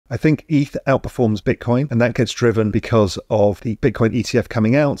I think ETH outperforms Bitcoin, and that gets driven because of the Bitcoin ETF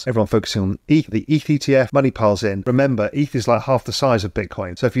coming out. Everyone focusing on ETH, the ETH ETF, money piles in. Remember, ETH is like half the size of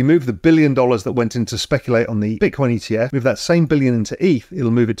Bitcoin. So if you move the $1 billion that went in to speculate on the Bitcoin ETF, move that same billion into ETH, it'll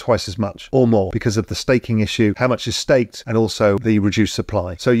move it twice as much or more because of the staking issue, how much is staked, and also the reduced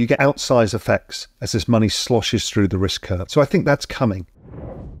supply. So you get outsized effects as this money sloshes through the risk curve. So I think that's coming.